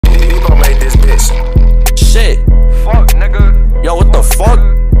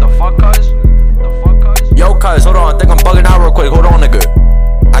fuck, cuz? Yo, cuz, hold on, I think I'm bugging out real quick. Hold on, nigga.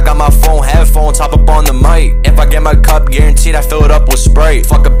 I got my phone, headphones, hop up on the mic. If I get my cup, guaranteed I fill it up with Sprite.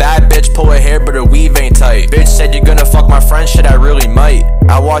 Fuck a bad bitch, pull her hair, but her weave ain't tight. Bitch said you're gonna fuck my friend, shit, I really might.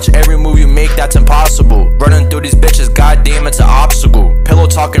 I watch every move you make, that's impossible. Running through these bitches, goddamn, it's an obstacle. Pillow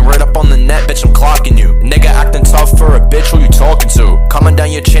talking right up on the net, bitch, I'm clocking you. Nigga acting tough for a bitch, who you talking to? Coming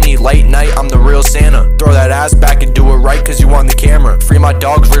down your chinny late night, I'm the real Santa. Throw that ass back and do it right, cause you on the camera. Free my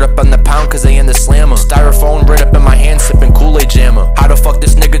dogs right up on the pound, cause they in the slammer. Styrofoam right up in my hand, sipping Kool-Aid jammer. How the fuck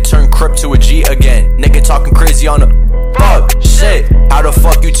this nigga turn Crip to a G again? Nigga talking crazy on the fuck shit. How the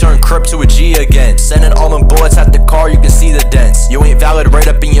fuck you turn Crip to a G again? Sending all them bullets at the car, you can see the dents. You ain't valid right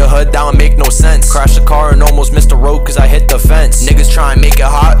up in your hood, that would make no sense. Crashed the car and almost missed the road cause I hit the fence. Niggas try and make it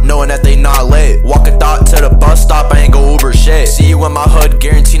hot, knowing that they not lit. Walk a thought to the bus stop, I ain't go Uber shit. See you in my hood,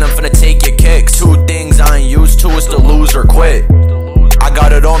 guaranteed I'm finna take your kicks. Two things I ain't used to is to lose or quit. I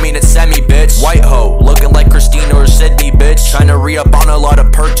got it on me and it's semi, bitch. White hoe, looking like Christina or Sydney, bitch. Tryna re-up on a lot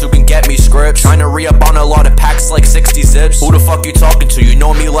of perks who can get me scripts. Tryna re-up on a lot of packs like 60 zips. Who the fuck you talking to? You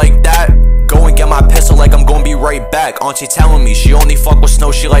know me like that? Go and get my pistol like I'm gonna be right back. Auntie telling me she only fuck with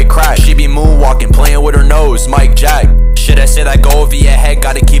snow, she like crack. She be moonwalking, playing with her nose, Mike Jack. Shit, I said I go over your head,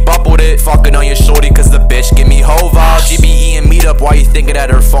 gotta keep up with it. Fucking on your shorty cause the bitch give me hoe vibes. She be eating meat up while you thinking that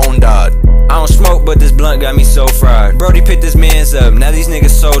her phone died. I don't smoke, but this blunt got me so fried. Brody picked his mans up, now these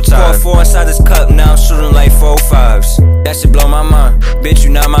niggas so tired. Pour 4 inside this cup, now I'm shooting like 4 5s. That shit blow my mind, bitch, you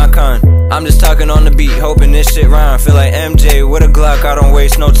not my kind. I'm just talking on the beat, hoping this shit rhyme. Feel like MJ with a Glock, I don't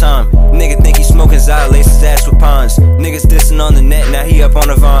waste no time. Nigga think he smoking Zod, lace his ass with pines. Niggas dissing on the net, now he up on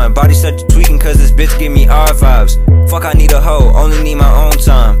the vine. Body such a tweaking cause this bitch give me R vibes. Fuck, I need a hoe, only need my own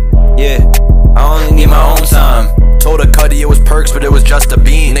time. Yeah, I only need my own time. Told a Cuddy it was perks, but it was just a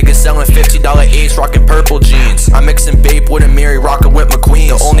bean. Niggas selling $50 Ace, rocking purple jeans. I'm mixing Bape with a Mary, rocking with McQueen.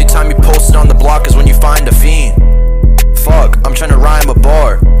 The only time you posted on the block is when you find a fiend. Fuck, I'm tryna rhyme a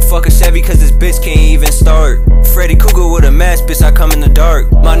bar. Fuck a Chevy cause this bitch can't even start. Freddy Cougar with a mask, bitch, I come in the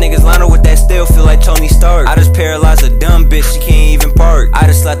dark. My niggas line up with that still feel like Tony Stark. I just paralyzed a dumb bitch, she can't even park. I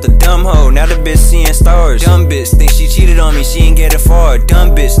just slapped a dumb hoe, now the bitch seeing stars. Dumb bitch think she cheated on me, she ain't getting far.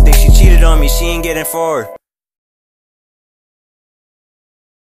 Dumb bitch think she cheated on me, she ain't getting far.